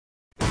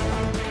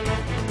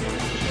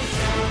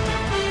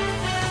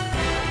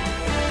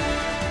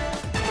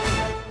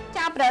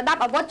ប្រដា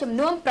ប់អាវុធចំ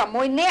នួន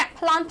6នាក់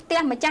ប្លន់ផ្ទះ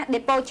ម្ចាស់ដេ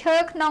ប៉ូឈើ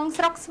ក្នុង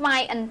ស្រុកស្វា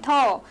យអន្ទ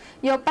រ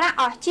យកប្រាក់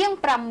អស់ជាង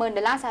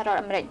$50,000សហរដ្ឋ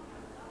អាមេរិក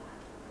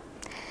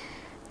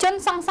ជន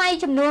សង្ស័យ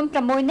ចំនួន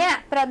6នាក់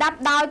ប្រដាប់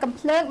ដោយកំ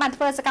ភ្លើងបាន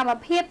ធ្វើសកម្ម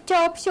ភាព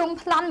ចូលភ្ជុំ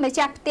ប្លន់ម្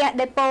ចាស់ផ្ទះ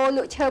ដេប៉ូល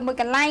ក់ឈើមួយ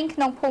កន្លែងក្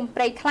នុងភូមិ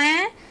ព្រៃខ្លា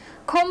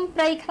ឃុំ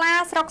ព្រៃខ្លា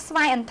ស្រុកស្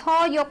វាយអន្ទ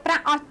រយកប្រា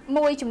ក់អស់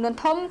មួយចំនួន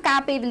ធំកាល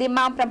ពីវេលា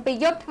ម៉ោង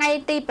7យប់ថ្ងៃ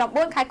ទី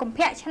9ខែកុម្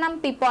ភៈឆ្នាំ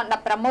2016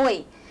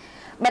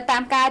បើតា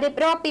មការរៀប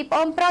រាប់ពីប្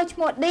អូនប្រុសឈ្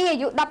មោះឌីអា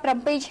យុ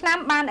17ឆ្នាំ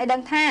បានឲ្យដឹ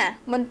ងថា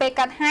មុនពេល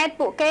កាត់ហេតុ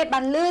ពួកគេបា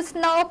នលឺស្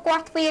នូរគា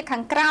ស់ទ្វារខា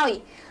ងក្រោយ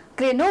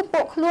គ្រានោះ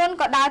ពួកខ្លួន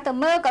ក៏ដើរទៅ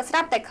មើលក៏ស្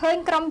រាប់តែឃើញ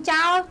ក្រុម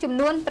ចោរចំ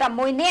នួន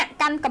6នាក់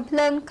កាន់កាំភ្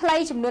លើងខ្លី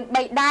ចំនួន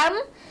3ដើម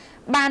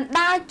បាន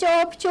ដើរចូល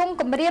ភ្ជុំ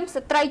គម្រាម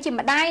ស្ត្រីជា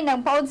ម្ដាយនិង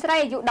ប្អូនស្រី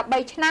អាយុ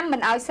13ឆ្នាំមិ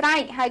នឲ្យស្រែ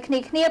កហើយគ្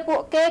នាពួក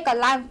គេក៏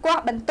ឡើងគា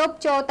ស់បន្ទប់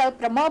ចូលទៅ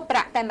ប្រមូលប្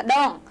រាក់តែម្ដ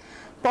ង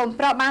បង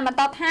ប្រុសបានបន្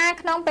តថា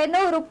ក្នុងពេល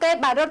នោះរូបគេ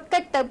បានរត់គេ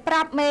ចទៅប្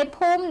រាប់មេ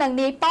ភូមិនិង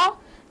នាយប៉ោះ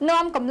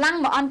នាំកម្លាំង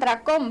មកអន្តរា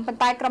គមន៍ប៉ុន្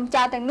តែក្រុម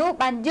ចោរទាំងនោះ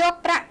បានយក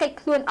ប្រាក់គេច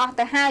ខ្លួនអស់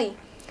ទៅហើយ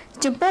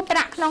ចំពោះប្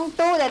រាក់ក្នុង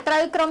ទូដែលត្រូ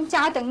វក្រុម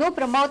ចោរទាំងនោះ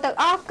ប្រមូលទៅ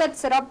អស់គិត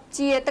សរុប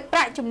ជាទឹកប្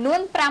រាក់ចំនួន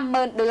$50,000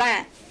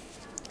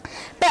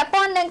ពាក់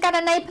ព័ន្ធនឹងករ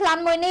ណីប្ល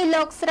ន់មួយនេះ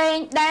លោកស្រេង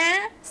ដា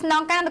ស្ន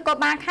ងការនគរ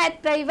បាលខេត្ត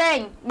ព្រៃវែង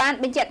បាន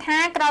បញ្ជាក់ថា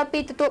ក្រោយពី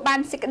ទទួលបាន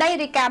សេចក្តី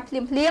រាយការណ៍ភ្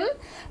លាម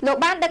លោក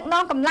បានដឹក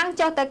នាំកម្លាំង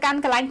ចុះទៅកាន់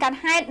កន្លែងកើត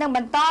ហេតុនិងប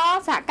ន្ត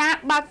សហការ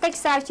បើកកិច្ច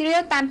ស្រាវជ្រាវ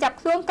តាមចាប់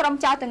ខ្លួនក្រុម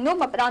ចោរទាំងនោះ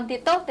មកផ្ដន់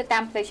ទោសទៅតា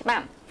មផ្លូវច្បា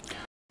ប់